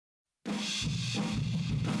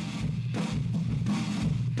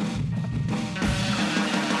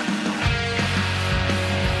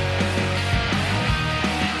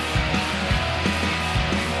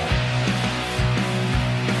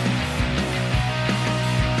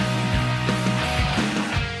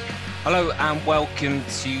Hello and welcome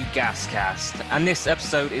to Gascast. And this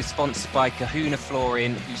episode is sponsored by Kahuna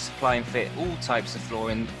Flooring, who supply and fit all types of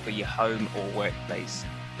flooring for your home or workplace.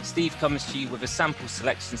 Steve comes to you with a sample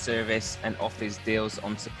selection service and offers deals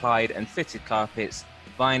on supplied and fitted carpets,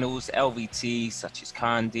 vinyls, LVT such as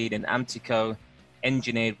Carndeed and Amtico,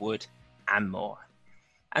 engineered wood, and more.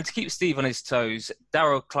 And to keep Steve on his toes,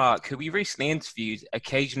 Daryl Clark, who we recently interviewed,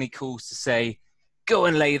 occasionally calls to say, "Go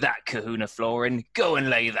and lay that, Kahuna Flooring, go and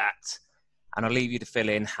lay that." And I'll leave you to fill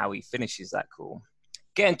in how he finishes that call.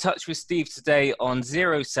 Get in touch with Steve today on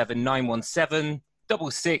 07917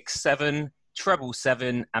 667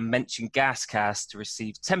 777 and mention Gascast to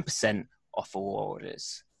receive 10% off all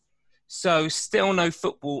orders. So still no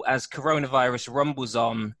football as coronavirus rumbles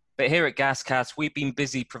on, but here at Gascast, we've been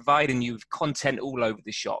busy providing you with content all over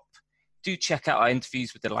the shop. Do check out our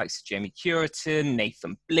interviews with the likes of Jamie Curitan,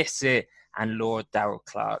 Nathan Blissett, and Lord Daryl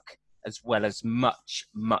Clark, as well as much,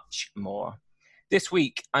 much more. This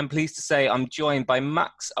week, I'm pleased to say I'm joined by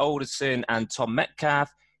Max Alderson and Tom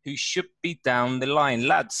Metcalf, who should be down the line.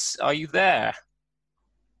 Lads, are you there?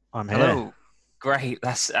 I'm here. Hello. Great.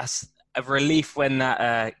 That's a relief when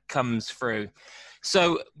that comes through.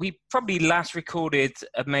 So we probably last recorded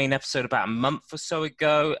a main episode about a month or so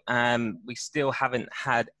ago. We still haven't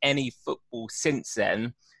had any football since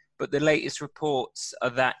then. But the latest reports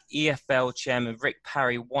are that EFL chairman Rick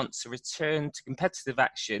Parry wants a return to competitive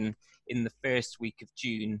action in the first week of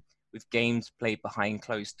June, with games played behind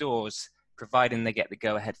closed doors, providing they get the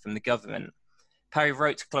go-ahead from the government. Parry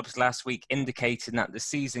wrote to clubs last week indicating that the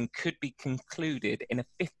season could be concluded in a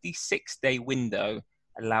 56-day window,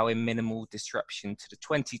 allowing minimal disruption to the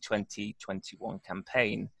 2020-21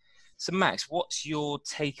 campaign. So, Max, what's your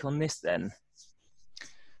take on this then?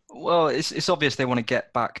 Well, it's obvious they want to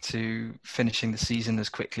get back to finishing the season as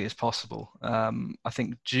quickly as possible. I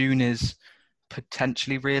think June is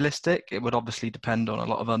potentially realistic. It would obviously depend on a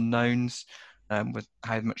lot of unknowns with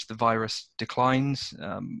how much the virus declines.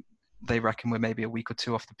 They reckon we're maybe a week or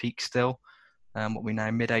two off the peak still, what we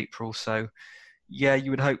now mid-April. So, yeah,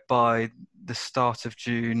 you would hope by the start of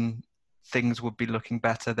June, things would be looking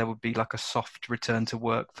better. There would be like a soft return to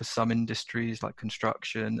work for some industries like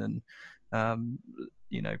construction and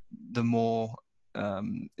the more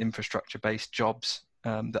infrastructure-based jobs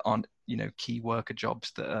that aren't, key worker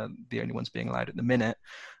jobs that are the only ones being allowed at the minute.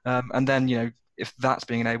 And then, if that's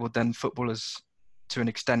being enabled, then footballers, to an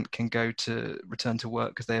extent, can return to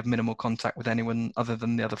work because they have minimal contact with anyone other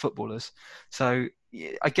than the other footballers. So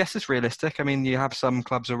I guess it's realistic. I mean, you have some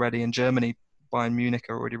clubs already in Germany. Bayern Munich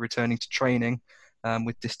are already returning to training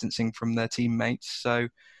with distancing from their teammates. So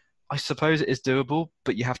I suppose it is doable,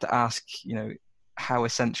 but you have to ask, how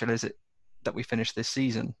essential is it that we finish this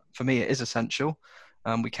season? For me, it is essential.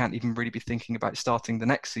 We can't even really be thinking about starting the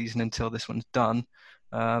next season until this one's done.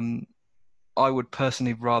 I would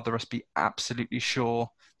personally rather us be absolutely sure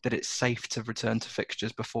that it's safe to return to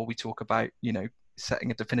fixtures before we talk about,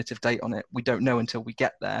 setting a definitive date on it. We don't know until we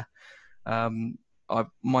get there.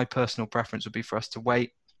 My personal preference would be for us to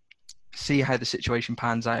wait, see how the situation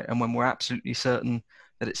pans out, and when we're absolutely certain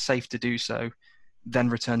that it's safe to do so, then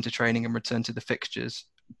return to training and return to the fixtures.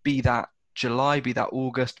 Be that July, be that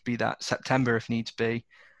August, be that September if needs be.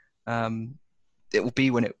 It will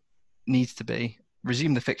be when it needs to be.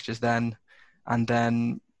 Resume the fixtures then, and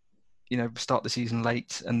then, start the season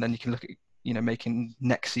late, and then you can look at, making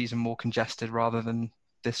next season more congested rather than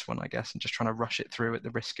this one, I guess, and just trying to rush it through at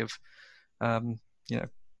the risk of,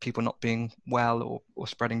 people not being well or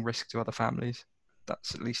spreading risk to other families.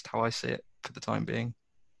 That's at least how I see it for the time being.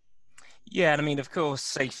 Yeah, and I mean, of course,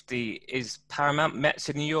 safety is paramount. Mets,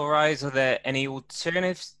 in your eyes, are there any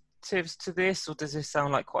alternatives to this, or does this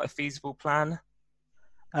sound like quite a feasible plan?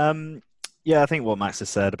 Yeah, I think what Max has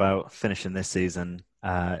said about finishing this season,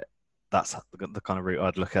 that's the kind of route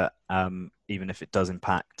I'd look at, even if it does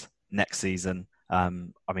impact next season. I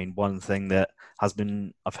mean, one thing that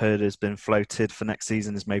I've heard has been floated for next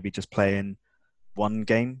season is maybe just playing one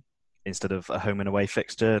game instead of a home and away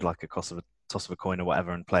fixture, like a toss of a coin or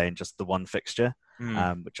whatever, and playing just the one fixture,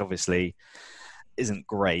 which obviously isn't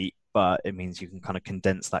great, but it means you can kind of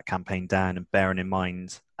condense that campaign down. And bearing in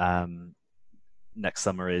mind, next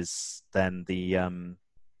summer is then the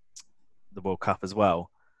World Cup as well.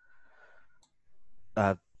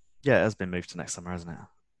 Yeah, it has been moved to next summer, hasn't it?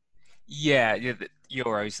 Yeah, the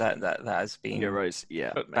Euros that has been Euros,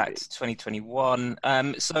 put back to 2021.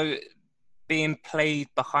 So being played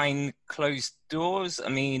behind closed doors. I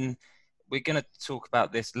mean, we're going to talk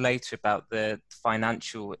about this later about the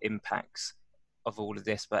financial impacts of all of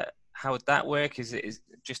this, but how would that work? Is it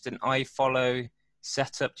just an iFollow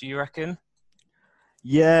setup, do you reckon?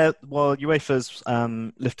 Yeah, well, UEFA's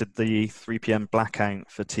lifted the 3 p.m. blackout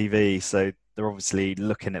for TV, so they're obviously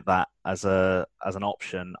looking at that as an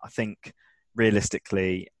option. I think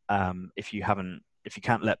realistically, if you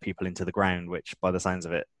can't let people into the ground, which by the sounds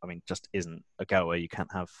of it, I mean, just isn't a goer. You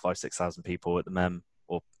can't have 5,000-6,000 people at the Mem,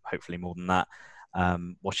 or hopefully more than that,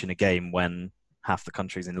 watching a game when half the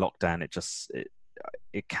country's in lockdown.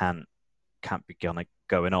 It can't be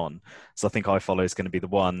going on. So I think iFollow is going to be the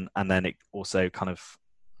one, and then it also kind of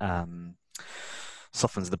um,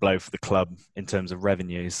 softens the blow for the club in terms of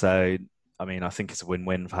revenue. So I mean, I think it's a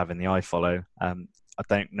win-win for having the iFollow. I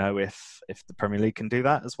don't know if the Premier League can do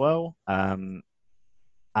that as well, and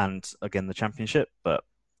again the Championship, but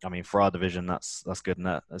I mean for our division that's good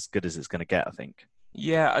enough, as good as it's going to get, I think.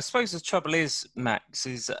 Yeah, I suppose the trouble is, Max,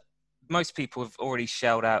 is most people have already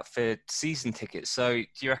shelled out for season tickets. So do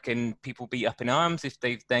you reckon people be up in arms if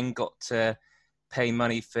they've then got to pay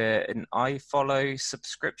money for an iFollow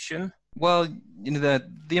subscription? Well, the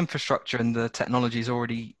infrastructure and the technology is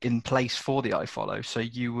already in place for the iFollow, so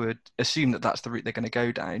you would assume that that's the route they're going to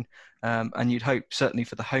go down, and you'd hope certainly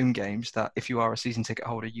for the home games that if you are a season ticket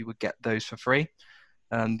holder, you would get those for free.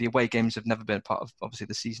 The away games have never been a part of obviously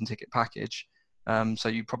the season ticket package, so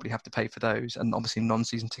you probably have to pay for those, and obviously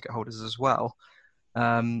non-season ticket holders as well.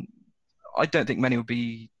 Um, I don't think many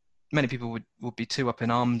people would be too up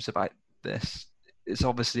in arms about this. It's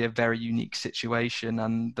obviously a very unique situation,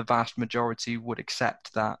 and the vast majority would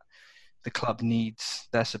accept that the club needs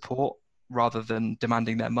their support rather than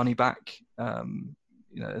demanding their money back. A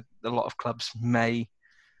lot of clubs may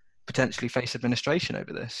potentially face administration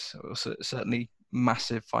over this, or certainly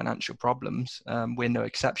massive financial problems. We're no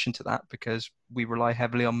exception to that because we rely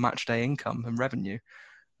heavily on match day income and revenue.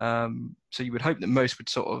 So you would hope that most would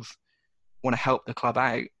sort of want to help the club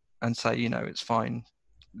out and say, it's fine,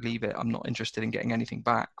 leave it. I'm not interested in getting anything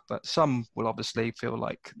back. But some will obviously feel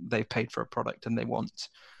like they've paid for a product and they want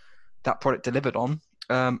that product delivered on.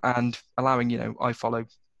 And allowing, iFollow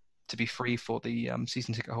to be free for the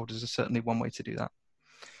season ticket holders is certainly one way to do that.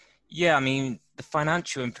 Yeah, I mean, the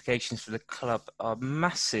financial implications for the club are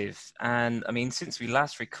massive. And I mean, since we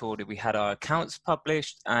last recorded, we had our accounts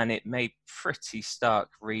published and it made pretty stark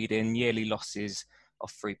reading. Yearly losses of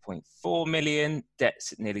 3.4 million,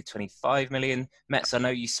 debts at nearly 25 million. Mets, I know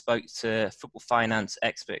you spoke to football finance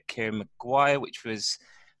expert Kieran Maguire, which was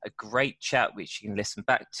a great chat, which you can listen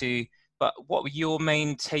back to. But what were your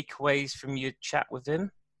main takeaways from your chat with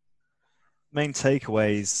him? Main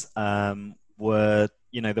takeaways were,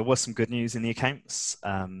 there was some good news in the accounts.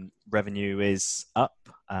 Revenue is up,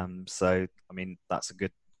 so I mean that's a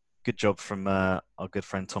good job from our good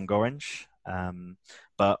friend Tom Gorringe.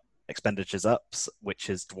 But expenditures up, which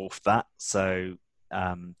has dwarfed that. So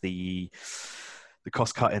the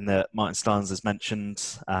cost cutting that Martin Starnes has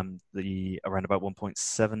mentioned, the around about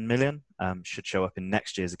 1.7 million, should show up in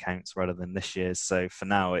next year's accounts rather than this year's. So for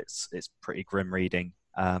now, it's pretty grim reading.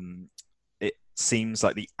 It seems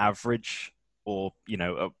like the average, or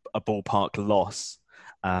a ballpark loss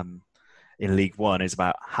in League One is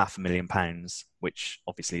about £500,000, which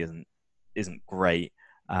obviously isn't great.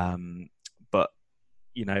 But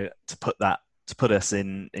to put us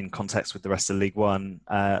in context with the rest of League One,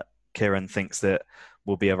 Kieran thinks that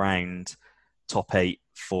we'll be around top 8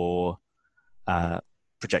 for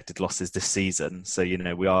projected losses this season. So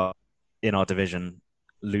we are in our division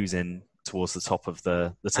losing towards the top of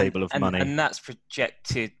the table of money. And that's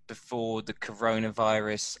projected before the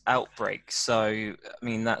coronavirus outbreak. So, I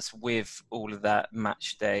mean, that's with all of that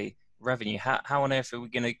match day revenue. How on earth are we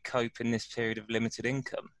going to cope in this period of limited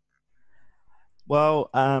income?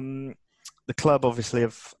 Well, the club obviously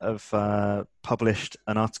have published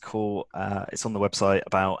an article. It's on the website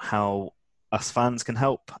about how us fans can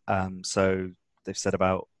help. So they've said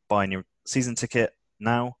about buying your season ticket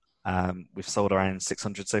now. We've sold around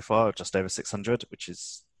 600 so far, just over 600, which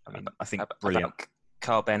is, I think, brilliant. About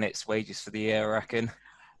Carl Bennett's wages for the year, I reckon.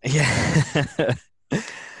 Yeah.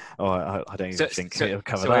 I don't even think it'll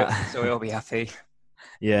cover that. So we'll be happy.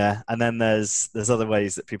 Yeah, and then there's other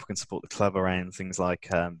ways that people can support the club around things like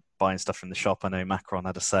buying stuff from the shop. I know Macron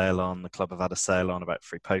had a sale on, the club have had a sale on about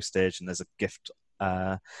free postage, and there's a gift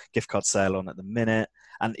card sale on at the minute.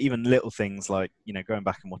 And even little things like, going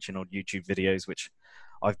back and watching old YouTube videos, which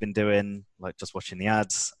I've been doing, like just watching the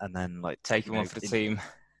ads and then like taking one for the team.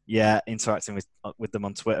 Yeah, interacting with them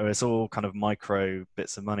on Twitter. It's all kind of micro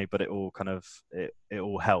bits of money, but it all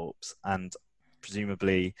helps. And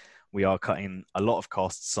presumably we are cutting a lot of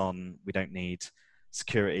costs on. We don't need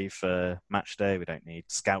security for match day. We don't need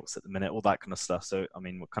scouts at the minute, all that kind of stuff. So, I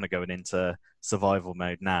mean, we're kind of going into survival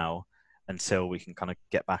mode now until we can kind of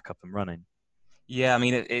get back up and running. Yeah, I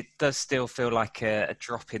mean, it does still feel like a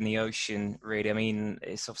drop in the ocean, really. I mean,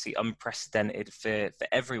 it's obviously unprecedented for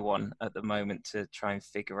everyone at the moment to try and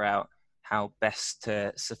figure out how best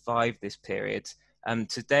to survive this period.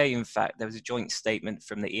 Today, in fact, there was a joint statement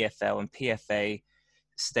from the EFL and PFA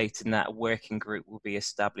stating that a working group will be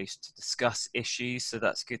established to discuss issues. So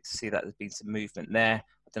that's good to see that there's been some movement there.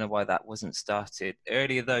 I don't know why that wasn't started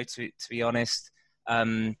earlier, though, to be honest.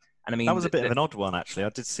 And I That mean, was a bit of an odd one, actually. I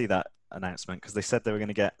did see that announcement because they said they were going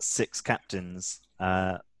to get 6 captains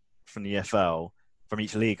from the EFL, from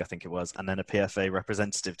each league, I think it was, and then a PFA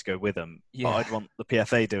representative to go with them. But yeah. I'd want the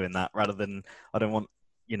PFA doing that rather than, I don't want,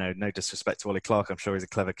 no disrespect to Ollie Clark, I'm sure he's a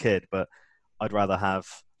clever kid, but I'd rather have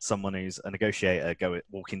someone who's a negotiator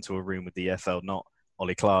walk into a room with the EFL, not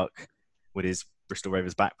Ollie Clark with his Bristol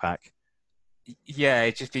Rovers backpack. Yeah,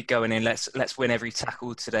 it'd just be going in. Let's win every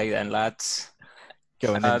tackle today, then, lads.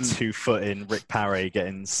 Going in 2-footing Rick Parry,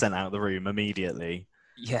 getting sent out of the room immediately.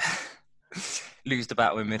 Yeah, lose the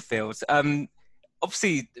battle in midfield.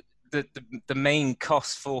 Obviously, the main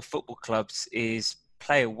cost for football clubs is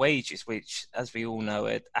player wages, which, as we all know,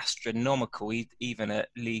 are astronomical, even at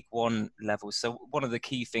League One level. So one of the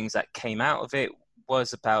key things that came out of it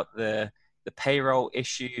was about the payroll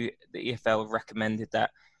issue. The EFL recommended that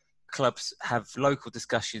clubs have local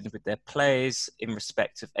discussions with their players in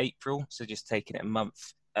respect of April, so just taking it a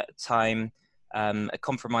month at a time. A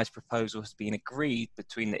compromise proposal has been agreed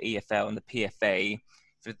between the EFL and the PFA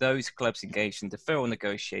for those clubs engaged in deferral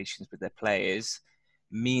negotiations with their players,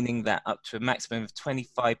 meaning that up to a maximum of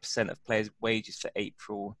 25% of players' wages for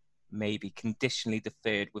April may be conditionally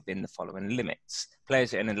deferred within the following limits.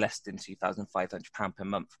 Players earning less than £2,500 per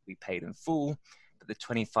month will be paid in full, but the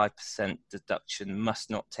 25% deduction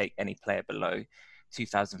must not take any player below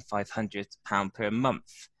 £2,500 per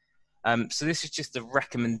month. So this is just a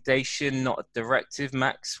recommendation, not a directive.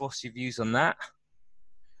 Max, what's your views on that?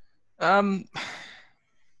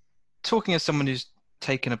 Talking as someone who's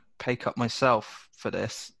taken a pay cut myself for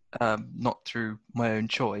this, not through my own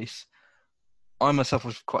choice, I myself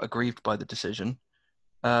was quite aggrieved by the decision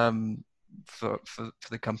for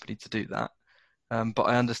the company to do that. But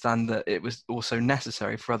I understand that it was also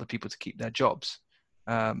necessary for other people to keep their jobs.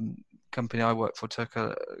 Company I work for took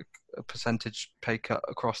a percentage pay cut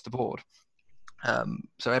across the board.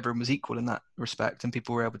 So everyone was equal in that respect, and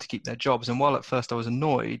people were able to keep their jobs. And while at first I was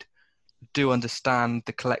annoyed, I do understand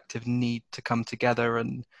the collective need to come together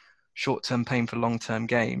and short-term pain for long-term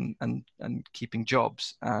gain and keeping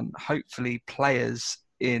jobs. And hopefully players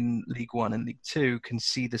in League One and League Two can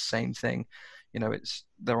see the same thing.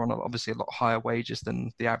 They're on obviously a lot higher wages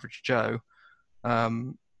than the average Joe.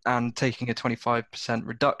 And taking a 25%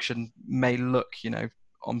 reduction may look,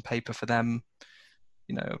 on paper for them,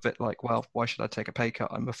 a bit like, well, why should I take a pay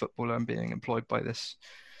cut? I'm a footballer. I'm being employed by this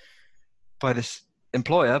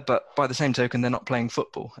employer, but by the same token, they're not playing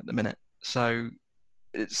football at the minute. So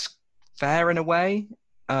it's fair in a way.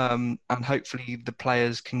 And hopefully the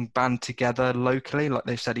players can band together locally. Like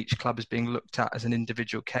they've said, each club is being looked at as an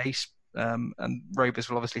individual case. And Rovers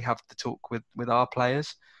will obviously have to talk with our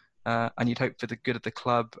players. And you'd hope for the good of the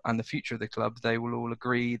club and the future of the club, they will all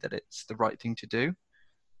agree that it's the right thing to do.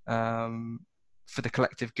 For the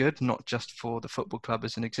collective good, not just for the football club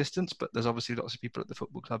as an existence, but there's obviously lots of people at the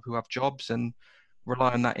football club who have jobs and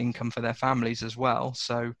rely on that income for their families as well.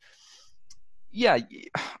 So, yeah,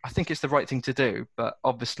 I think it's the right thing to do, but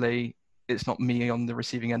obviously it's not me on the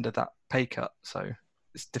receiving end of that pay cut, so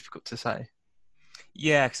it's difficult to say.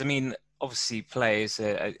 Yeah, because I mean, obviously players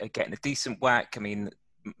are getting a decent whack. I mean,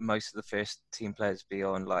 most of the first team players be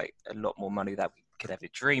on like a lot more money that we could ever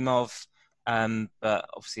dream of. But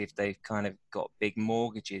obviously, if they've kind of got big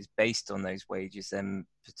mortgages based on those wages, then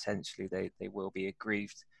potentially they will be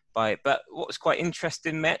aggrieved by it. But what was quite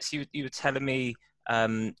interesting, Metz, you were telling me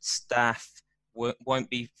staff won't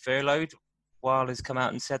be furloughed. Weil has come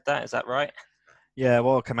out and said that. Is that right? Yeah,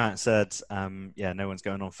 Weil came out and said, no one's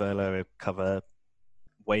going on furlough. He'll cover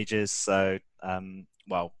wages. So,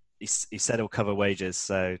 he said he'll cover wages,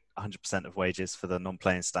 so 100% of wages for the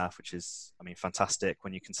non-playing staff, which is, fantastic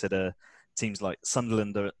when you consider teams like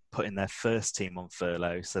Sunderland are putting their first team on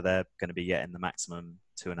furlough, so they're going to be getting the maximum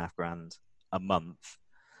 £2,500 a month.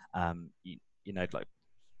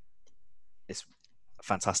 It's a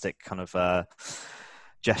fantastic kind of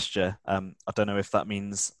gesture. I don't know if that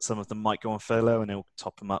means some of them might go on furlough and it'll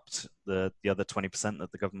top them up to the other 20%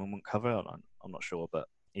 that the government won't cover. I'm not sure, but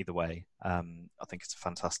either way, I think it's a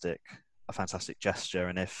fantastic gesture.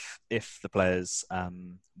 And if the players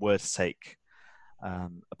were to take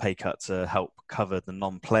a pay cut to help cover the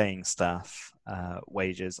non-playing staff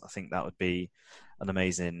wages, I think that would be an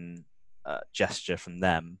amazing gesture from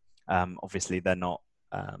them. Obviously, they're not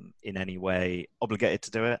in any way obligated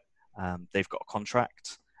to do it. They've got a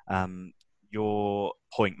contract. Your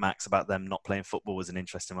point, Max, about them not playing football was an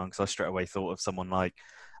interesting one, because I straight away thought of someone like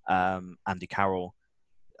Andy Carroll.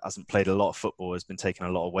 Hasn't played a lot of football, has been taking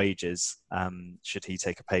a lot of wages. Should he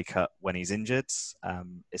take a pay cut when he's injured?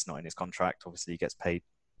 It's not in his contract. Obviously, he gets paid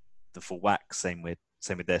the full whack. Same with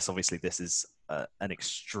this. Obviously, this is an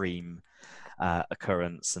extreme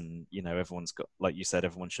occurrence, and everyone's got, like you said,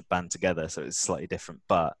 everyone should band together. So it's slightly different.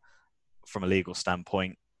 But from a legal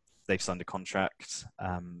standpoint, they've signed a contract.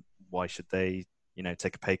 Why should they,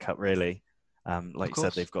 take a pay cut? Really, like you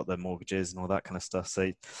said, they've got their mortgages and all that kind of stuff.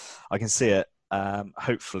 So I can see it.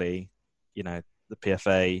 Hopefully, the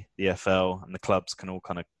PFA, the EFL, and the clubs can all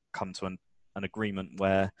kind of come to an agreement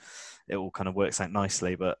where it all kind of works out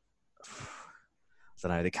nicely. But I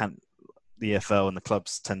don't know, they can't. The EFL and the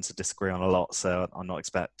clubs tend to disagree on a lot, so I'm not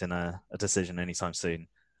expecting a decision anytime soon.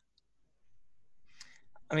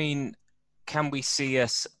 I mean, can we see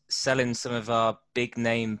us selling some of our big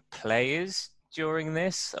name players during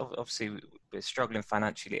this? Obviously, we're struggling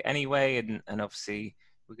financially anyway, and obviously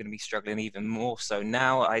we're going to be struggling even more so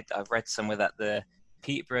now. I've read somewhere that the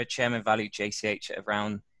Peterborough chairman valued JCH at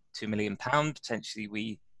around £2 million. Potentially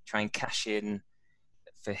we try and cash in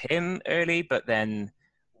for him early, but then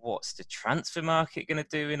what's the transfer market going to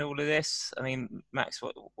do in all of this? I mean, Max,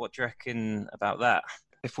 what do you reckon about that?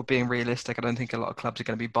 If we're being realistic, I don't think a lot of clubs are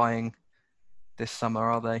going to be buying this summer,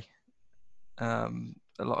 are they?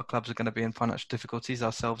 A lot of clubs are going to be in financial difficulties,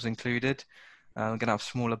 ourselves included. We're going to have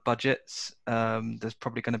smaller budgets. There's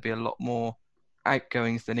probably going to be a lot more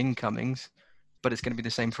outgoings than incomings, but it's going to be the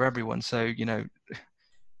same for everyone. So,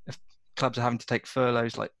 if clubs are having to take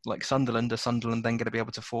furloughs like Sunderland, are Sunderland then going to be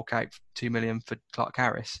able to fork out £2 million for Clark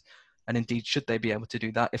Harris? And indeed, should they be able to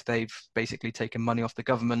do that if they've basically taken money off the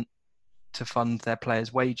government to fund their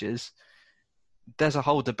players' wages? There's a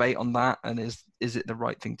whole debate on that, and is it the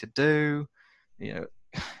right thing to do?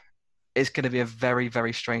 It's going to be a very,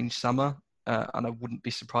 very strange summer, and I wouldn't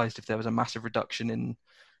be surprised if there was a massive reduction in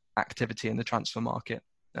activity in the transfer market.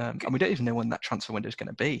 And we don't even know when that transfer window is going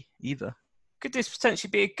to be either. Could this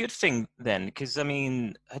potentially be a good thing then? Because, I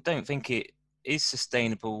mean, I don't think it is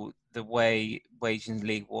sustainable the way wages in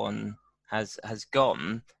League One has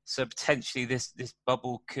gone. So potentially this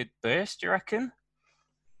bubble could burst, do you reckon?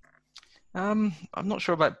 I'm not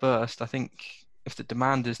sure about burst. I think if the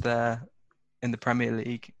demand is there in the Premier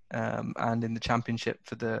League and in the Championship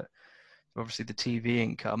for obviously the TV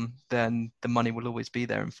income, then the money will always be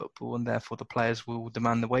there in football, and therefore the players will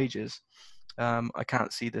demand the wages. I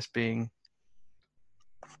can't see this being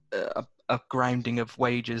a grounding of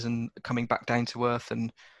wages and coming back down to earth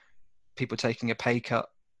and people taking a pay cut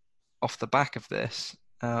off the back of this.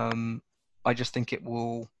 I just think it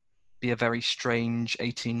will be a very strange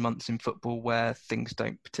 18 months in football where things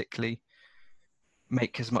don't particularly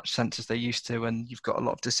make as much sense as they used to, and you've got a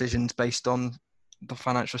lot of decisions based on the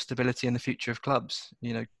financial stability and the future of clubs.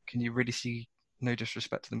 Can you really see, no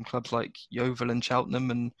disrespect to them, clubs like Yeovil and Cheltenham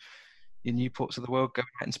and your Newports of the world going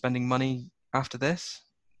out and spending money after this?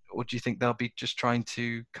 Or do you think they'll be just trying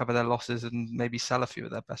to cover their losses and maybe sell a few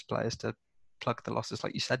of their best players to plug the losses,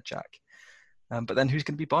 like you said, Jack? But then who's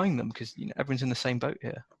going to be buying them? Because everyone's in the same boat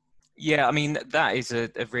here. Yeah, I mean, that is a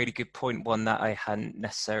really good point, one that I hadn't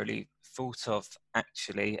necessarily thought of,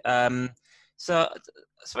 actually. So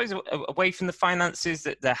I suppose away from the finances,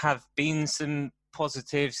 that there have been some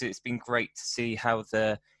positives. It's been great to see how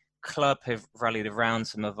the club have rallied around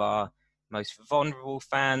some of our most vulnerable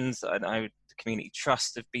fans. I know the Community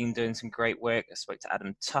Trust have been doing some great work. I spoke to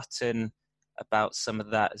Adam Tutton about some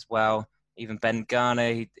of that as well. Even Ben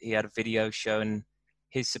Garner, he had a video showing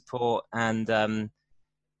his support, and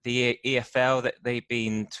the EFL, that they've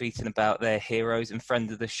been tweeting about their heroes and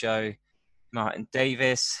friend of the show, Martin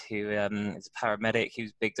Davis, who is a paramedic. He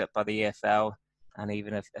was bigged up by the EFL, and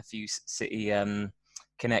even a few City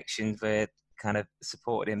connections were kind of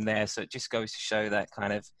supported him there. So it just goes to show that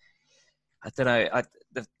kind of, I don't know,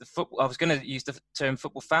 the football. I was going to use the term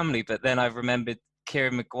football family, but then I remembered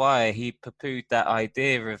Kieran Maguire. He poo-pooed that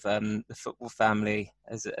idea of the football family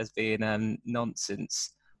as being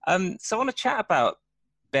nonsense. So I want to chat about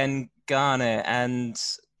Ben Garner and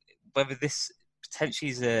whether this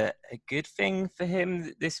potentially is a good thing for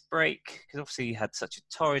him, this break, because obviously he had such a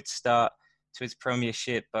torrid start to his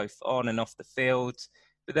premiership, both on and off the field.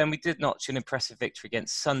 But then we did notch an impressive victory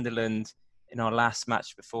against Sunderland in our last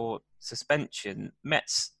match before suspension.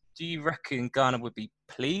 Mets, do you reckon Garner would be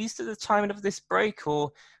pleased at the timing of this break,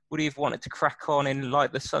 or would he have wanted to crack on in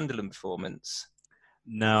like the Sunderland performance?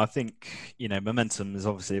 No, I think, momentum is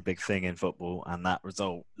obviously a big thing in football, and that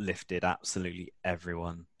result lifted absolutely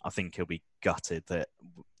everyone. I think he'll be gutted that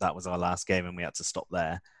that was our last game and we had to stop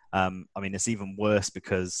there. I mean, it's even worse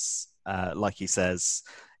because, like he says,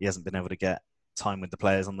 he hasn't been able to get time with the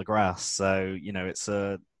players on the grass. So,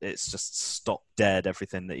 it's just stopped dead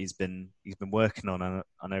everything that he's been working on.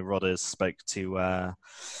 I know Rodders spoke to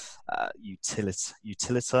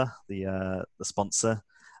Utilita, the sponsor.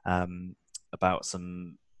 About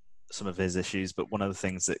some of his issues, but one of the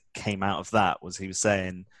things that came out of that was he was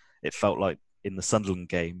saying it felt like in the Sunderland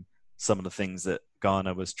game, some of the things that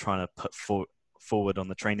Garner was trying to put forward on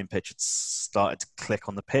the training pitch had started to click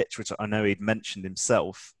on the pitch, which I know he'd mentioned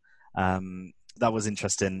himself. That was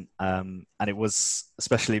interesting, and it was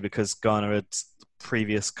especially because Garner had the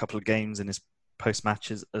previous couple of games in his post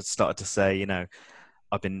matches had started to say,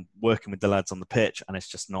 I've been working with the lads on the pitch, and it's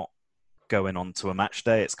just not going on to a match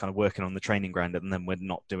day. It's kind of working on the training ground, and then we're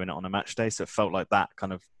not doing it on a match day. So it felt like that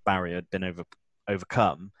kind of barrier had been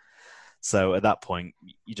overcome. So at that point,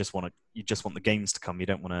 you just want the games to come. You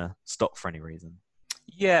don't want to stop for any reason.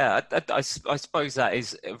 Yeah, I suppose that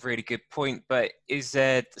is a really good point. But is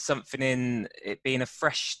there something in it being a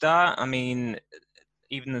fresh start? I mean,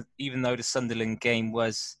 even though the Sunderland game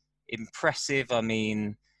was impressive, I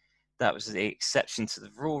mean, that was the exception to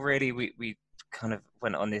the rule. Really, we kind of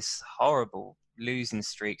went on this horrible losing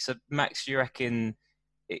streak. So, Max, do you reckon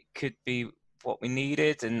it could be what we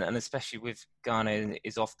needed? And especially with Garner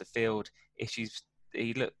is off the field issues,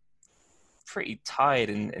 he looked pretty tired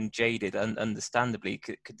and jaded, understandably.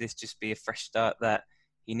 Could this just be a fresh start that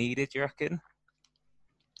he needed, do you reckon?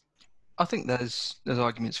 I think there's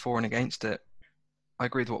arguments for and against it. I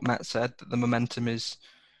agree with what Matt said, that the momentum is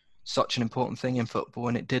such an important thing in football,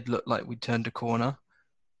 and it did look like we turned a corner.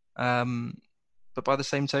 But by the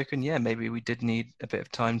same token, yeah, maybe we did need a bit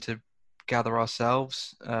of time to gather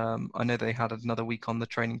ourselves. I know they had another week on the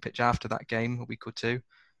training pitch after that game, a week or two.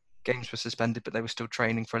 Games were suspended, but they were still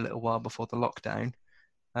training for a little while before the lockdown.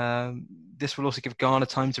 This will also give Garner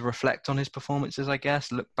time to reflect on his performances, I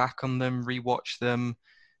guess, look back on them, rewatch them,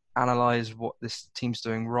 analyse what this team's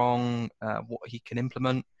doing wrong, what he can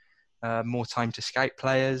implement, more time to scout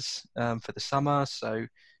players for the summer. So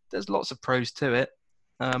there's lots of pros to it.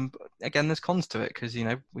 But again, there's cons to it because,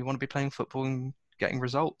 we want to be playing football and getting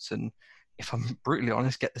results. And if I'm brutally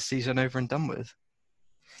honest, get the season over and done with.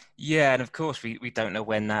 Yeah, and of course we don't know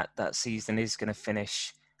when that season is going to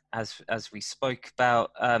finish, as we spoke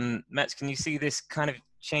about. Mets, can you see this kind of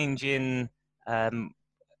change in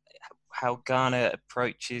how Garner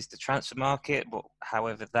approaches the transfer market,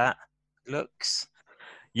 however that looks?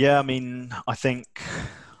 Yeah, I mean,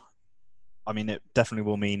 it definitely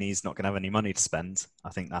will mean he's not going to have any money to spend. I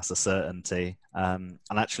think that's a certainty. And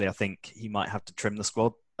actually, I think he might have to trim the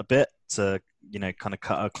squad a bit to, kind of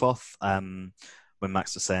cut our cloth. When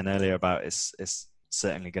Max was saying earlier about it's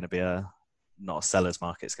certainly going to be not a seller's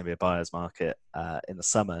market, it's going to be a buyer's market in the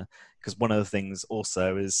summer. Because one of the things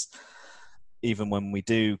also is, even when we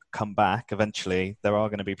do come back, eventually there are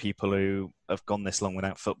going to be people who have gone this long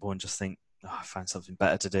without football and just think, I found something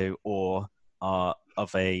better to do, or are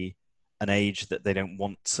of an age that they don't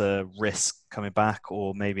want to risk coming back,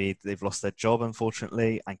 or maybe they've lost their job,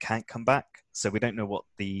 unfortunately, and can't come back. So we don't know what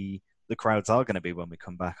the crowds are going to be when we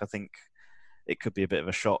come back. I think it could be a bit of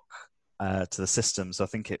a shock to the system. So I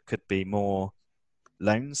think it could be more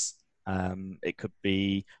loans. It could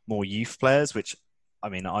be more youth players, which, I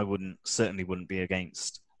mean, I certainly wouldn't be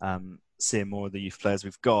against seeing more of the youth players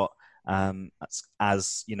we've got.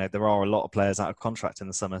 As there are a lot of players out of contract in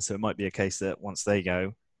the summer, so it might be a case that once they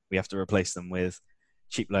go, we have to replace them with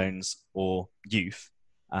cheap loans or youth,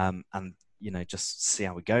 and just see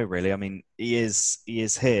how we go. Really, I mean, he is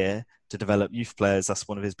here to develop youth players. That's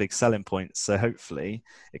one of his big selling points. So hopefully,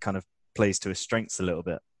 it kind of plays to his strengths a little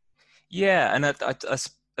bit. Yeah, and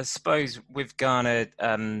I suppose with Garner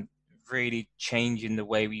really changing the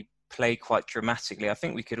way we play quite dramatically, I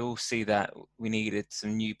think we could all see that we needed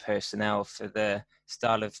some new personnel for the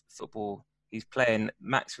style of football he's playing.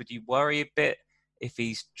 Max, would you worry a bit if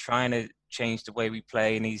he's trying to change the way we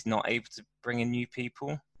play and he's not able to bring in new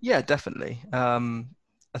people? Yeah, definitely.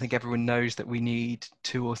 I think everyone knows that we need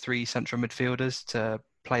 2 or 3 central midfielders to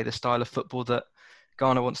play the style of football that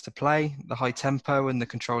Garner wants to play, the high tempo and the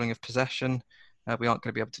controlling of possession. We aren't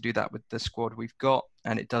going to be able to do that with the squad we've got,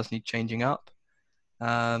 and it does need changing up.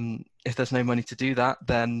 If there's no money to do that,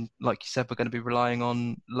 then, like you said, we're going to be relying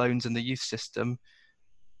on loans in the youth system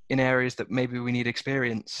in areas that maybe we need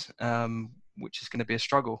experience, which is going to be a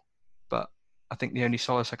struggle. But I think the only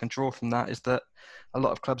solace I can draw from that is that a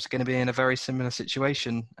lot of clubs are going to be in a very similar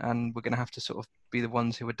situation, and we're going to have to sort of be the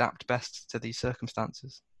ones who adapt best to these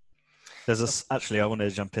circumstances. Actually, I wanted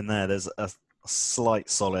to jump in there. There's a slight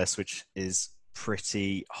solace, which is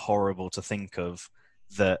pretty horrible to think of,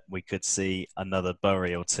 that we could see another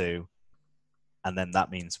Bury or two, and then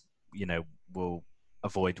that means, we'll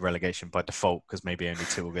avoid relegation by default because maybe only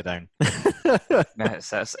 2 will go down.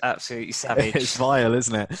 That's absolutely savage. It's vile,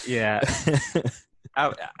 isn't it? Yeah.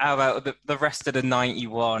 How about the rest of the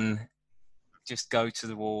 91 just go to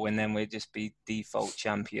the wall and then we'll just be default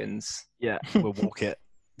champions? Yeah, we'll walk it.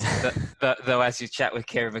 Though, as you chat with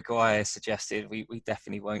Kieran Maguire suggested, we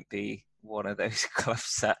definitely won't be one of those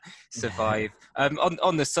clubs that survive.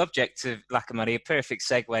 On the subject of lack of money, a perfect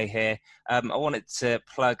segue here. I wanted to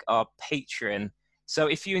plug our Patreon. So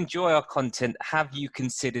if you enjoy our content, have you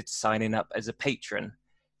considered signing up as a patron?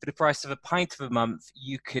 For the price of a pint of a month,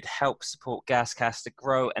 you could help support Gascast to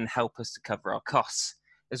grow and help us to cover our costs.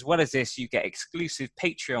 As well as this, you get exclusive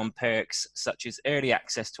Patreon perks such as early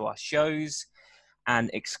access to our shows and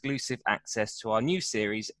exclusive access to our new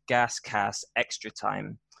series, Gascast Extra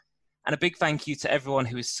Time. And a big thank you to everyone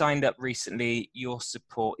who has signed up recently. Your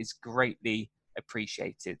support is greatly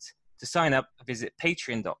appreciated. To sign up, visit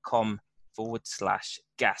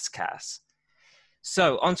patreon.com/Gascast.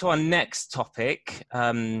 So on to our next topic.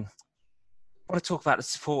 I want to talk about the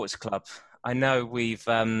supporters club. I know we've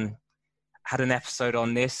had an episode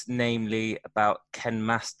on this, namely about Ken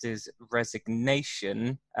Masters'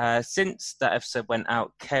 resignation. Since that episode went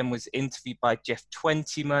out, Ken was interviewed by Jeff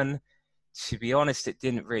Twentyman. To be honest, it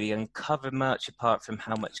didn't really uncover much apart from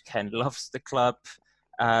how much Ken loves the club.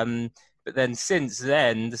 But then since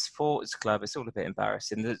then, the supporters club, it's all a bit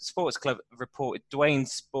embarrassing. The supporters club reported Dwayne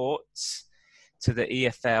Sports to the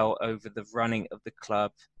EFL over the running of the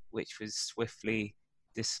club, which was swiftly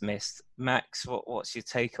dismissed. Max, what's your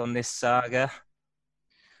take on this saga?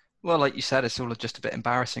 Well, like you said, it's all just a bit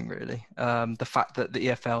embarrassing, really. The fact that the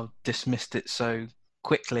EFL dismissed it so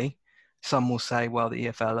quickly. Some will say, well, the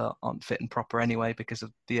EFL aren't fit and proper anyway because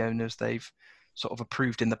of the owners they've sort of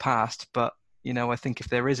approved in the past. But, I think if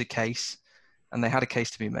there is a case, and they had a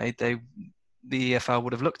case to be made, the EFL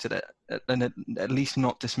would have looked at it and at least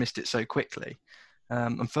not dismissed it so quickly.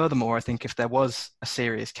 And furthermore, I think if there was a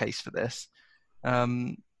serious case for this, now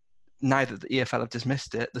that the EFL have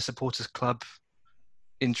dismissed it, the supporters club,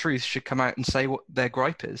 in truth, should come out and say what their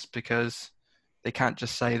gripe is, because they can't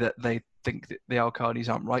just say that they think that the Al-Qadis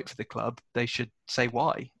aren't right for the club. They should say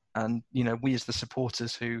why. And, we as the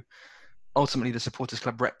supporters who ultimately the supporters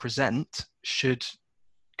club represent should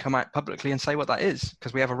come out publicly and say what that is,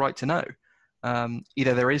 because we have a right to know.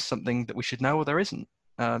 Either there is something that we should know or there isn't.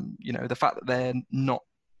 The fact that they're not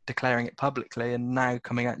declaring it publicly and now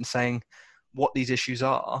coming out and saying what these issues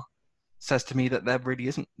are says to me that there really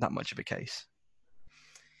isn't that much of a case.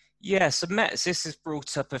 Yeah, so Mets, this has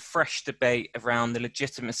brought up a fresh debate around the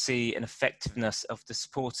legitimacy and effectiveness of the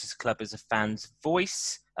supporters club as a fan's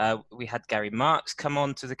voice. We had Gary Marks come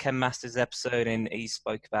on to the Ken Masters episode, and he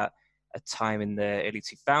spoke about a time in the early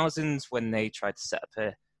 2000s when they tried to set up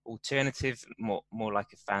an alternative, more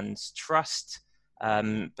like a fans trust.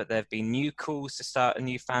 But there have been new calls to start a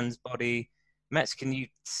new fans body. Mets, can you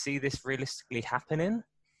see this realistically happening?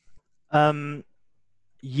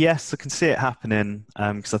 Yes, I can see it happening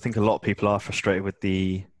because I think a lot of people are frustrated with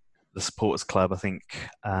the supporters club. I think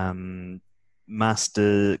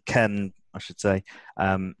Master Ken, I should say,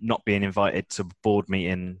 not being invited to a board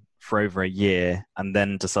meeting for over a year and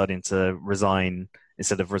then deciding to resign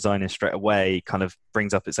instead of resigning straight away kind of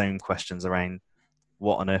brings up its own questions around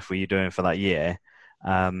what on earth were you doing for that year?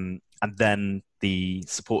 And then the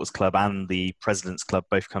supporters club and the president's club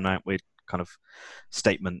both come out with kind of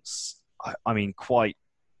statements. I mean, quite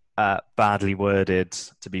badly worded,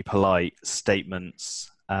 to be polite,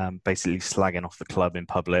 statements, basically slagging off the club in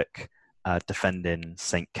public, defending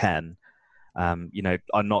St. Ken. I'm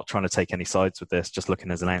not trying to take any sides with this. Just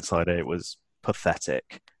looking as an outsider, it was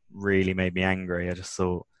pathetic. Really made me angry. I just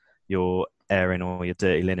thought you're airing all your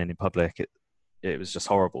dirty linen in public. It was just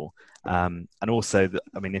horrible. And also,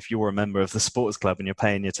 if you're a member of the sports club and you're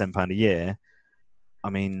paying your £10 a year,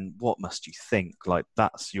 I mean, what must you think? Like,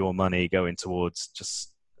 that's your money going towards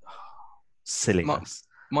just silliness.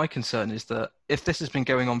 My concern is that if this has been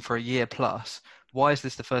going on for a year plus, why is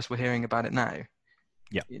this the first we're hearing about it now?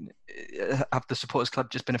 Yeah. Have the supporters club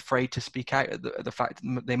just been afraid to speak out at the fact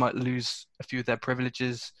that they might lose a few of their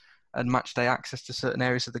privileges and match day access to certain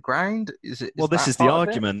areas of the ground? This is the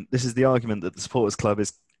argument. This is the argument that the supporters club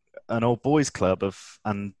is an old boys club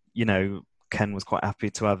and Ken was quite happy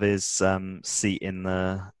to have his seat in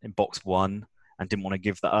box one, and didn't want to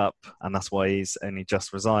give that up, and that's why he's only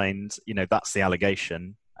just resigned. That's the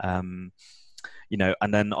allegation. And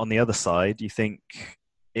then on the other side, you think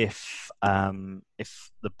if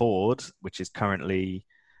the board, which is currently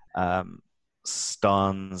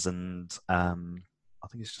Starnes and I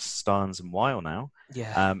think it's just Starnes and Weil now,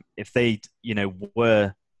 if they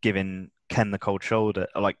were giving Ken the cold shoulder,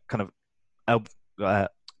 like kind of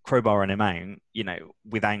crowbarring him out,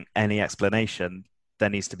 without any explanation, there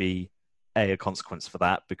needs to be a consequence for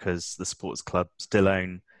that, because the supporters club still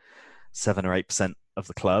own 7 or 8% of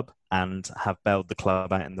the club and have bailed the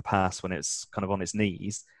club out in the past when it's kind of on its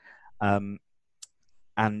knees. And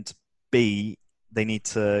B, they need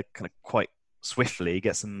to kind of quite swiftly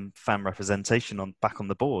get some fan representation back on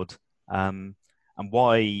the board. And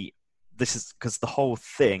why this is because the whole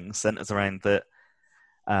thing centers around that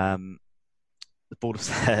the board have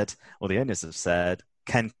said, or the owners have said,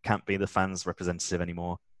 Ken can't be the fans' representative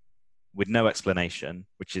anymore, with no explanation,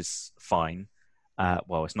 which is fine.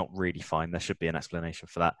 Well, it's not really fine. There should be an explanation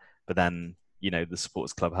for that. But then, the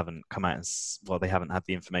supporters club haven't come out they haven't had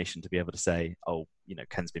the information to be able to say,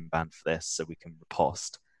 Ken's been banned for this, so we can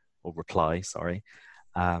reply. Sorry.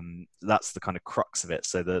 That's the kind of crux of it.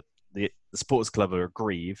 So the supporters club are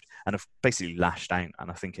aggrieved and have basically lashed out.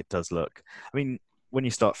 And I think it does look. I mean, when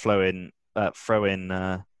you start throwing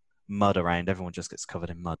mud around, everyone just gets covered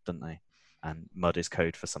in mud, don't they? And mud is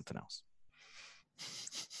code for something else.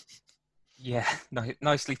 Yeah,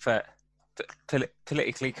 nicely put.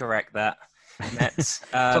 Politically correct, that. Mets.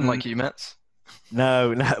 Unlike you, Mets.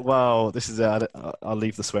 No. Well, this is. I'll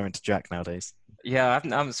leave the swearing to Jack nowadays. Yeah, I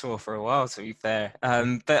haven't swore for a while, to be fair.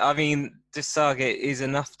 But I mean, this saga is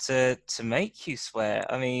enough to make you swear.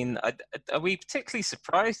 I mean, are we particularly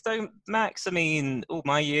surprised, though, Max? I mean, all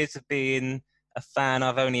my years of being a fan,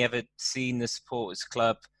 I've only ever seen the supporters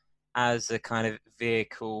club as a kind of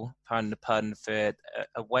vehicle, pardon the pun, for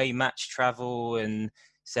away match travel and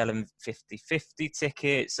selling 50-50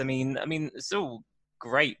 tickets. I mean, it's all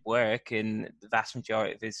great work, and the vast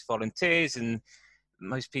majority of his volunteers and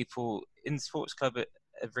most people in the sports club are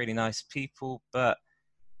really nice people, but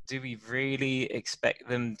do we really expect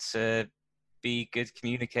them to be good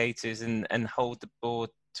communicators and hold the board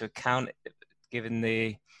to account, given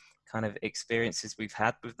the kind of experiences we've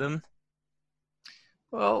had with them?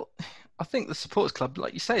 Well, I think the supporters club,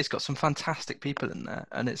 like you say, it's got some fantastic people in there,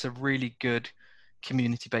 and it's a really good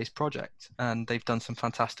community-based project, and they've done some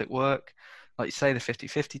fantastic work. Like you say, the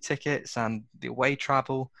 50-50 tickets and the away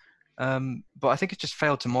travel. But I think it's just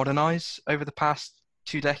failed to modernise over the past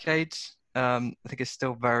 2 decades. I think it's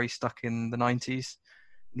still very stuck in the 90s,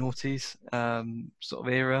 noughties sort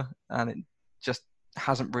of era, and it just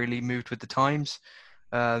hasn't really moved with the times.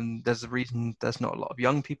 There's a reason there's not a lot of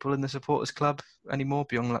young people in the supporters club anymore,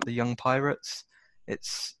 beyond like the young pirates.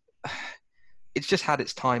 It's just had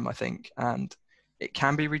its time, I think, and it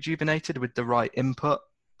can be rejuvenated with the right input,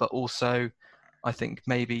 but also I think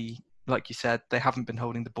maybe, like you said, they haven't been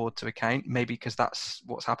holding the board to account, maybe because that's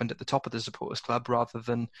what's happened at the top of the supporters club rather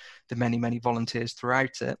than the many, many volunteers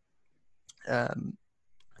throughout it.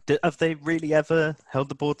 Have they really ever held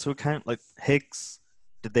the board to account? Like Higgs,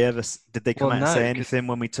 did they come out and say anything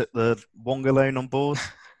when we took the Wonga loan on board?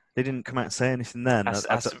 They didn't come out and say anything then. That's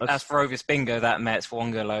for Rovis Bingo, that Mets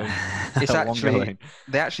Wonga loan. It's actually,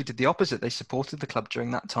 they actually did the opposite. They supported the club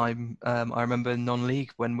during that time. I remember in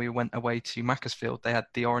non-league when we went away to Macclesfield, they had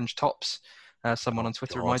the orange tops. Someone on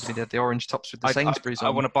Twitter reminded me they had the orange tops with the Sainsbury's on. I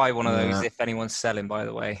want to buy one of those if anyone's selling, by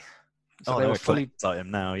the way. So they were fully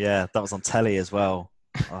item now. Yeah, that was on telly as well.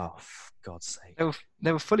 Oh, for God's sake.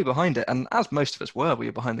 They were fully behind it, and as most of us were, we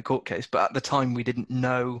were behind the court case. But at the time, we didn't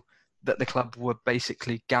know that the club were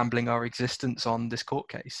basically gambling our existence on this court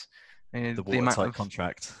case. The watertight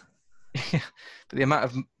contract. But the amount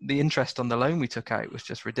of the interest on the loan we took out was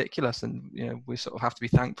just ridiculous, and we sort of have to be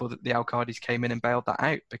thankful that the Al-Qadis came in and bailed that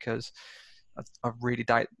out, because I really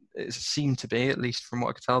doubt it seemed to be, at least from what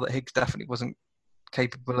I could tell, that Higgs definitely wasn't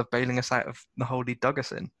capable of bailing us out of the hole he dug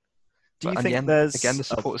us in. Do you think the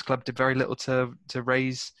supporters club did very little to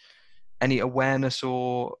raise any awareness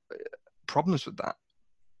or problems with that?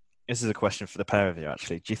 This is a question for the pair of you,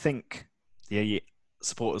 actually. Do you think the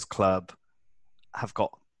supporters club have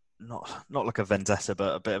got not like a vendetta,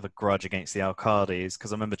 but a bit of a grudge against the Al-Qadis?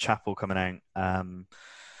 Because I remember Chappell coming out,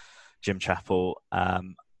 Jim Chappell,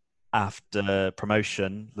 after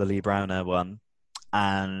promotion, the Lee Browner one,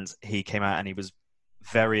 and he came out and he was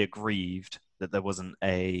very aggrieved that there wasn't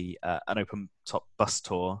an open top bus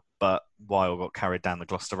tour, but Weil got carried down the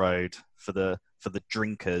Gloucester Road for the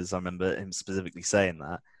drinkers. I remember him specifically saying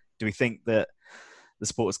that. Do we think that the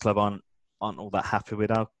supporters club aren't all that happy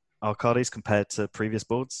with Al-Qadis compared to previous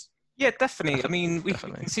boards? Yeah, definitely. I mean, we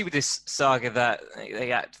Definitely. can see with this saga that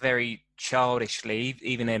they act very childishly,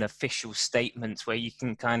 even in official statements, where you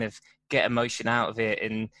can kind of get emotion out of it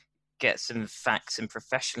and get some facts and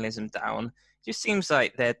professionalism down. It just seems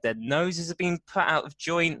like their noses have been put out of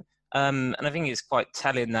joint. And I think it's quite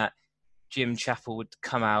telling that Jim Chappell would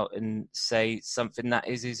come out and say something that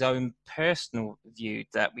is his own personal view,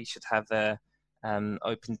 that we should have a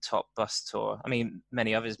open top bus tour. I mean,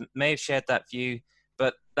 many others may have shared that view,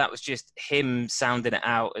 but that was just him sounding it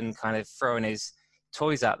out and kind of throwing his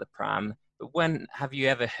toys out the pram. But when have you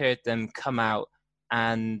ever heard them come out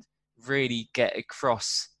and really get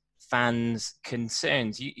across fans'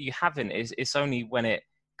 concerns? You haven't. It's only when it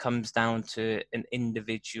comes down to an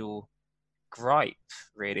individual gripe,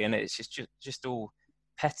 really, and it's just all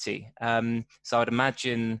petty. So I'd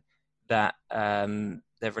imagine that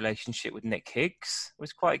their relationship with Nick Higgs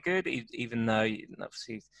was quite good, even though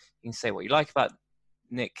obviously you can say what you like about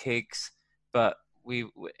Nick Higgs, but we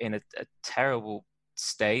were in a terrible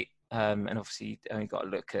state, and obviously you only got to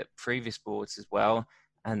look at previous boards as well.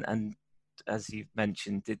 And as you've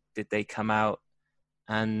mentioned, did they come out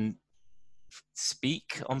and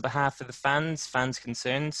speak on behalf of the fans'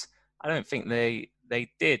 concerns? I don't think they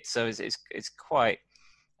did. So it's quite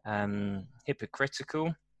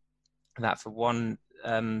hypocritical that for one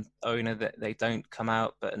owner that they don't come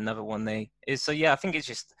out, but another one they is. So yeah, I think it's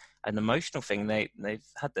just an emotional thing. They've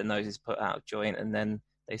had their noses put out of joint, and then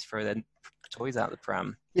they throw their toys out the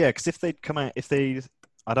pram. Yeah, because if they'd come out,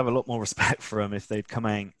 I'd have a lot more respect for them if they'd come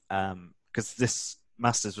out. Because this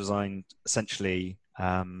Masters was signed essentially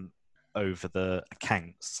over the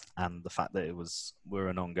accounts, and the fact that we're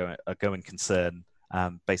a going concern,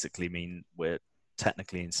 basically mean we're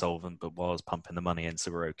technically insolvent, but was pumping the money in,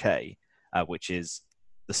 so we're okay, which is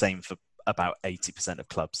the same for about 80% of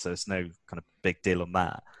clubs. So it's no kind of big deal on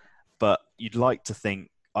that. But you'd like to think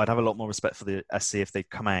I'd have a lot more respect for the SC if they'd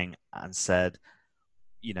come out and said,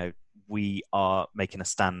 we are making a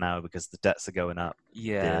stand now because the debts are going up.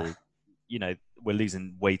 Yeah. We're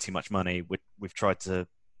losing way too much money. We've tried to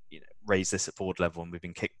raise this at board level and we've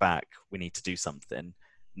been kicked back. We need to do something,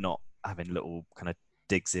 not having little kind of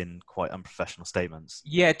digs in quite unprofessional statements.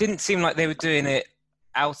 Yeah, it didn't seem like they were doing it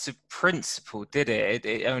out of principle, did it?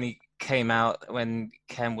 It only came out when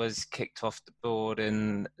Ken was kicked off the board,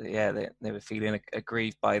 and yeah, they were feeling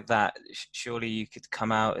aggrieved by that. Surely you could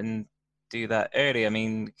come out and do that early. I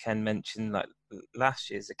mean, Ken mentioned like last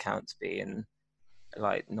year's accounts being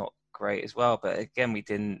like not great as well, but again, we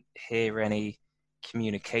didn't hear any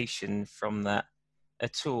communication from that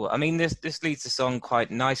at all. I mean, this leads us on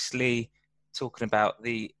quite nicely, talking about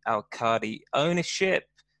the Al-Qadi ownership.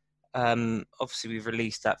 Obviously, we've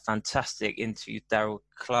released that fantastic interview with Daryl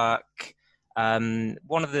Clark.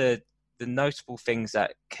 One of the notable things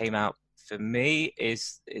that came out for me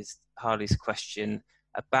is Harley's question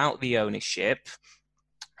about the ownership,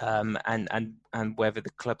 and whether the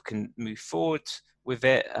club can move forward with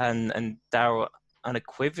it. And Daryl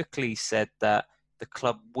unequivocally said that the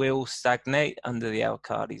club will stagnate under the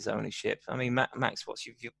Al-Qadi's ownership. I mean, Max, what's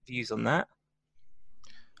your views on that?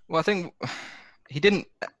 Well, I think he didn't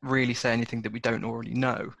really say anything that we don't already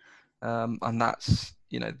know, and that's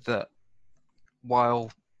that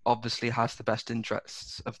while obviously has the best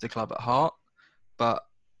interests of the club at heart, but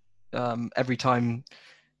every time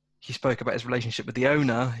he spoke about his relationship with the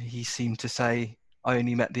owner, he seemed to say, "I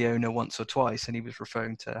only met the owner once or twice," and he was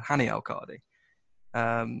referring to Hani Al-Qadi.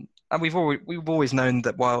 And we've always known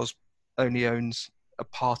that Wiles only owns a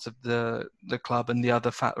part of the club, and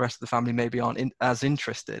the rest of the family maybe aren't as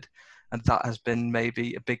interested, and that has been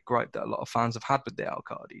maybe a big gripe that a lot of fans have had with the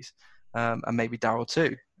Al-Qadis, and maybe Daryl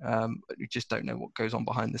too. We just don't know what goes on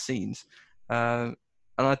behind the scenes, and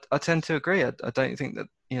I tend to agree. I don't think that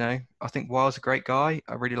I think Wiles is a great guy.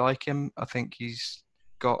 I really like him. I think he's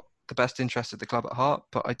got the best interest of the club at heart,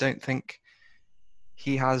 but I don't think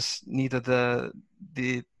he has neither the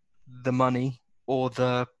money or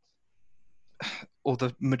the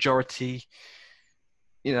majority.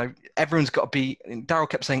 Everyone's got to be. Daryl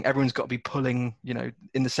kept saying everyone's got to be pulling,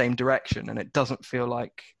 in the same direction, and it doesn't feel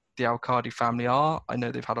like the Al-Qadi family are. I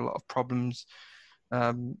know they've had a lot of problems.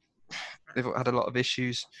 They've had a lot of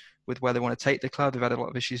issues with where they want to take the club. They've had a lot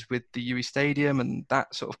of issues with the UE Stadium and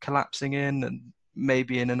that sort of collapsing in. And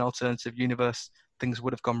maybe in an alternative universe, things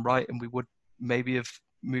would have gone right, and we would maybe have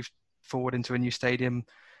moved forward into a new stadium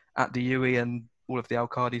at the UE, and all of the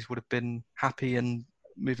Al-Qadis would have been happy and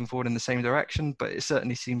moving forward in the same direction. But it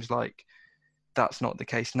certainly seems like that's not the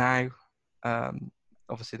case now.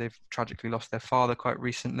 Obviously, they've tragically lost their father quite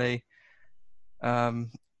recently. I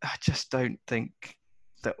just don't think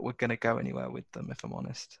that we're going to go anywhere with them, if I'm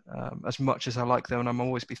honest. As much as I like them, and I'm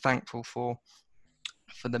always be thankful for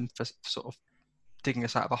them for sort of digging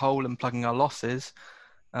us out of a hole and plugging our losses.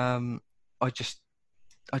 I just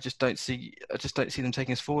don't see them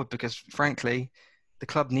taking us forward, because frankly, the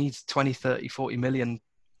club needs 20, 30, 40 million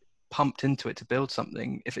pumped into it to build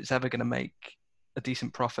something if it's ever going to make a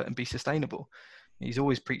decent profit and be sustainable. He's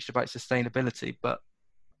always preached about sustainability, but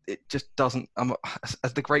it just doesn't.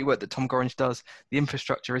 As the great work that Tom Gorringe does, the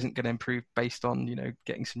infrastructure isn't going to improve based on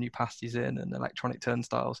getting some new pasties in and electronic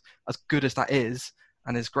turnstiles. As good as that is,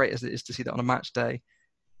 and as great as it is to see that on a match day,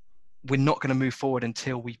 we're not going to move forward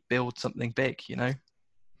until we build something big.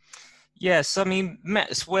 Yes, I mean,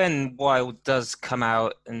 Mets, when Wild does come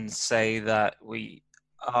out and say that we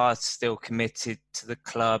are still committed to the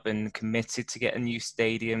club and committed to get a new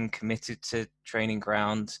stadium, committed to training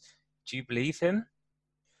ground, do you believe him?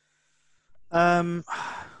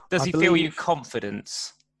 Does he fill you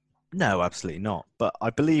confidence? No, absolutely not. But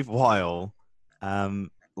I believe Weil,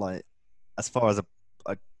 as far as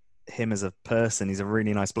him as a person, he's a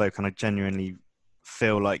really nice bloke, and I genuinely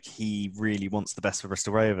feel like he really wants the best for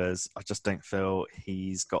Bristol Rovers. I just don't feel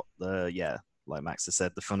he's got like Max has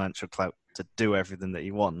said, the financial clout to do everything that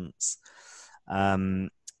he wants. I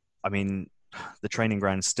mean, the training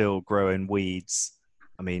ground's still growing weeds.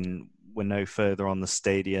 I mean, we're no further on the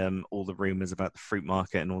stadium. All the rumours about the fruit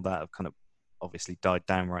market and all that have kind of obviously died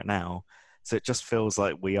down right now. So it just feels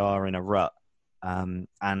like we are in a rut.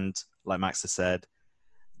 And like Max has said,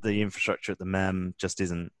 the infrastructure at the MEM just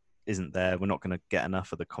isn't there. We're not going to get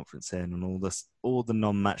enough of the conference in and all the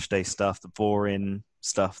non-match day stuff, the boring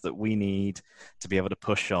stuff that we need to be able to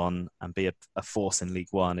push on and be a force in League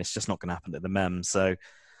One. It's just not going to happen at the MEM. So,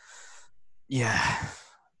 yeah,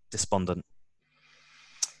 despondent.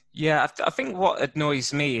 Yeah, I think what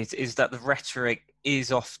annoys me is that the rhetoric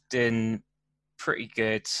is often pretty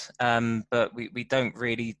good, but we don't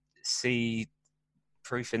really see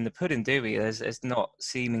proof in the pudding, do we? There's not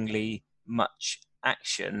seemingly much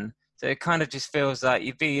action. So it kind of just feels like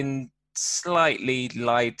you're being slightly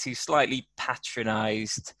lied to, slightly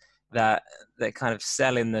patronised, that they're kind of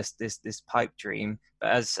selling this pipe dream. But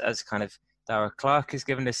as kind of Darragh Clarke has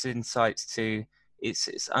given us insights to,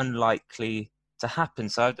 it's unlikely to happen.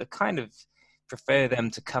 So I kind of prefer them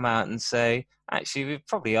to come out and say, actually, we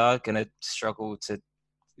probably are going to struggle to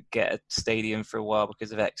get a stadium for a while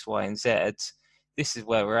because of X, Y, and Z. This is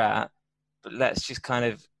where we're at, but let's just kind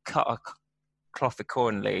of cut our cloth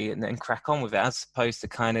accordingly and then crack on with it, as opposed to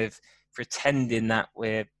kind of pretending that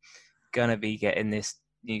we're going to be getting this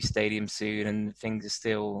new stadium soon and things are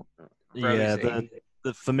still rosy. Yeah,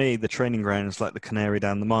 for me, the training ground is like the canary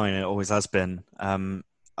down the mine. It always has been. I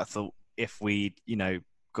thought if we,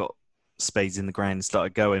 got spades in the ground and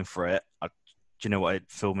started going for it, it'd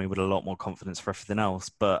fill me with a lot more confidence for everything else.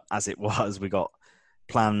 But as it was, we got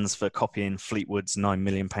plans for copying Fleetwood's £9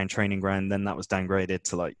 million training ground. Then that was downgraded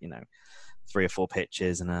to 3 or 4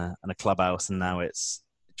 pitches and a clubhouse, and now it's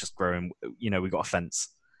just growing. We got a fence,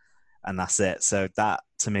 and that's it. So that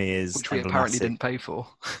to me is which we apparently didn't pay for.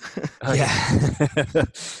 Yeah.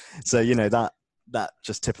 So that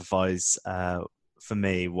just typifies for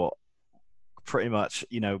me what pretty much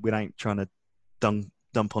we ain't trying to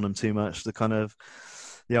dump on them too much. The kind of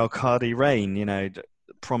the Al-Qadi rain.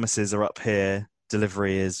 Promises are up here,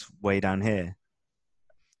 delivery is way down here.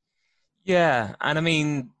 Yeah, and I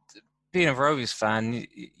mean, being a Rovers fan,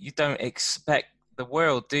 you don't expect the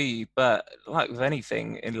world, do you? But like with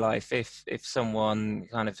anything in life, if someone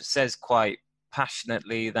kind of says quite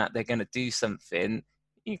passionately that they're going to do something,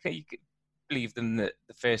 you can believe them the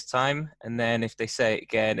first time, and then if they say it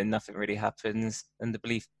again and nothing really happens, then the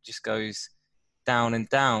belief just goes down and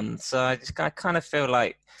down. So I kind of feel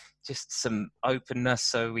like just some openness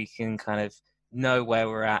so we can kind of know where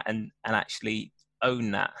we're at and actually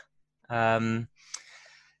own that.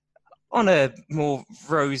 On a more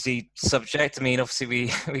rosy subject, I mean,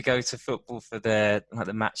 obviously we go to football for the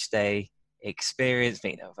match day experience,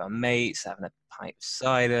 meeting up with our mates, having a pint of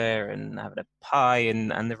cider and having a pie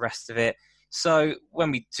and the rest of it. So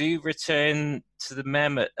when we do return to the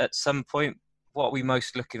MEM at some point, what are we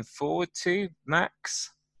most looking forward to,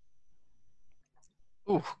 Max?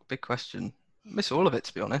 Oh, big question. I miss all of it,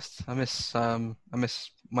 to be honest. I miss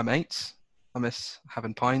my mates. I miss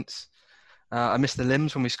having pints. I miss the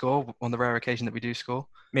limbs when we score, on the rare occasion that we do score.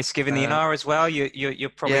 Miss giving the R as well. You're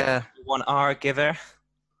probably one R giver.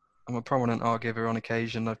 I'm a prominent R giver on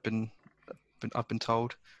occasion. I've been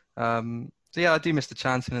told. So yeah, I do miss the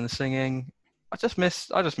chanting and the singing. I just miss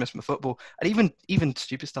my football, and even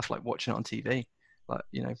stupid stuff like watching it on TV, like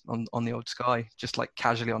on the old Sky, just like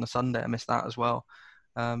casually on a Sunday. I miss that as well.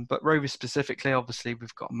 But Rovers specifically, obviously,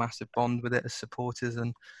 we've got a massive bond with it as supporters,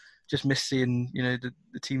 and just miss seeing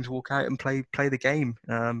the teams walk out and play the game.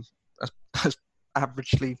 As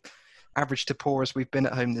average to poor as we've been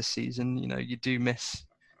at home this season, you do miss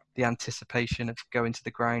the anticipation of going to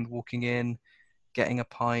the ground, walking in, getting a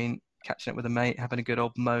pint, catching up with a mate, having a good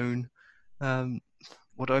old moan.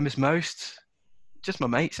 What do I miss most? Just my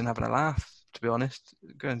mates and having a laugh, to be honest.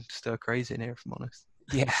 Going stir crazy in here, if I'm honest.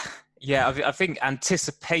 Yeah. I think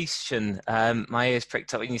anticipation, my ears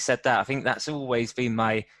pricked up when you said that. I think that's always been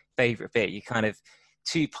my favourite bit. You kind of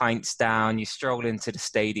 2 pints down, you stroll into the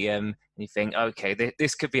stadium and you think, okay,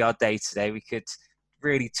 this could be our day today. We could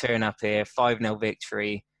really turn up here, 5-0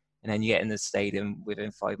 victory. And then you get in the stadium,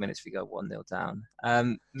 within 5 minutes we go 1-0 down.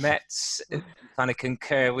 Mets kind of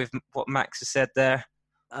concur with what Max has said there.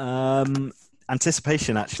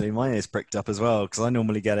 Anticipation, actually, my ears pricked up as well, because I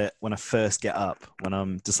normally get it when I first get up, when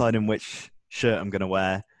I'm deciding which shirt I'm going to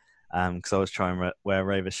wear, because I was trying to wear a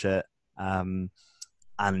Rovers shirt. And,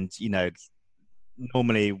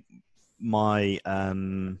 normally my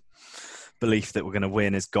belief that we're going to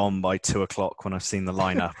win is gone by 2:00 when I've seen the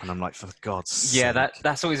lineup, and I'm like, for God's sake. Yeah,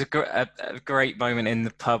 that's always a great moment in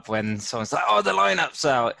the pub when someone's like, oh, the lineup's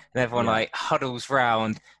out, and everyone like huddles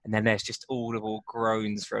round, and then there's just audible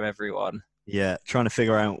groans from everyone. Yeah, trying to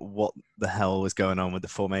figure out what the hell was going on with the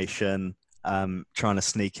formation, trying to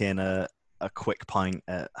sneak in a quick pint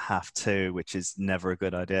at 2:30, which is never a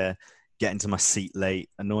good idea, getting to my seat late,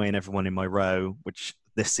 annoying everyone in my row, which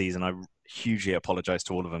this season I hugely apologise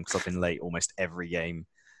to all of them because I've been late almost every game,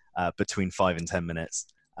 between 5 and 10 minutes.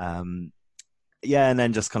 And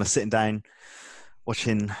then just kind of sitting down,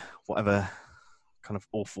 watching whatever kind of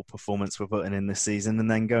awful performance we're putting in this season, and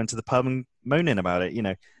then going to the pub and moaning about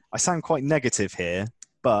it. I sound quite negative here,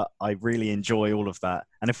 but I really enjoy all of that.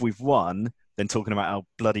 And if we've won, then talking about how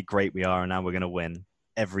bloody great we are and how we're going to win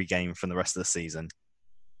every game from the rest of the season.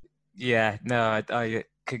 Yeah, no, I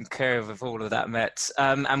concur with all of that, Mets.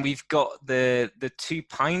 And we've got the 2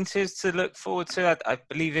 pinters to look forward to. I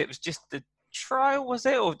believe it was just the trial, was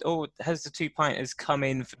it? Or has the 2 pinters come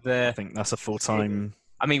in for the... I think that's a full-time...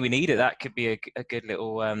 I mean, we need it. That could be a good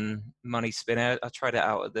little money spinner. I tried it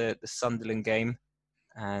out at the Sunderland game.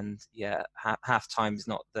 And yeah, half time is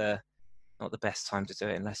not the best time to do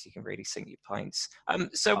it unless you can really sink your pints.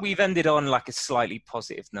 So we've ended on like a slightly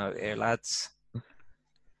positive note here, lads.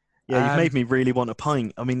 Yeah, you've made me really want a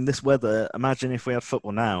pint. I mean, this weather, imagine if we had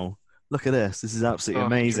football now. Look at this. This is absolutely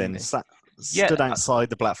amazing. Stood outside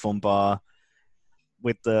the Platform bar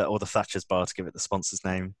or the Thatcher's bar to give it the sponsor's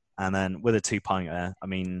name. And then with a 2-pinter, I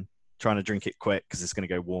mean, trying to drink it quick because it's going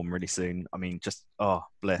to go warm really soon. I mean, just,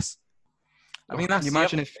 bliss. I mean, that's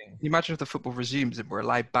imagine if the football resumes and we're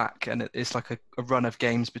allowed back, and it's like a run of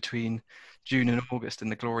games between June and August in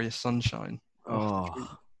the glorious sunshine.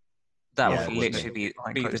 That would literally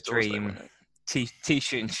be the dream.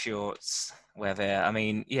 T-shirt and shorts weather. I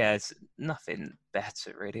mean, it's nothing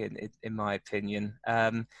better really, in my opinion.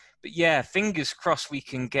 But yeah, fingers crossed we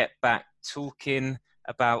can get back talking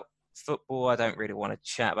about football. I don't really want to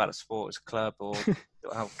chat about a sports club or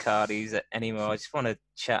Cardi's anymore. I just want to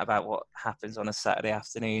chat about what happens on a Saturday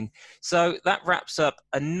afternoon. So that wraps up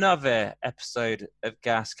another episode of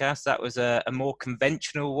Gascast. That was a more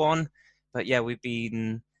conventional one, but yeah, we've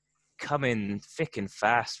been coming thick and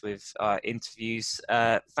fast with our interviews.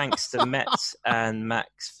 Thanks to Mets and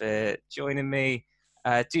Max for joining me.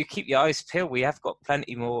 Do keep your eyes peeled. We have got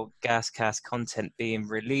plenty more Gascast content being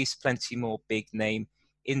released, plenty more big name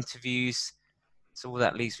interviews. So all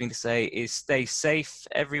that leaves me to say is stay safe,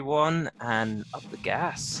 everyone, and up the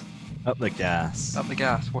gas. Up the gas. Up the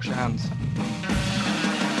gas. Wash your hands.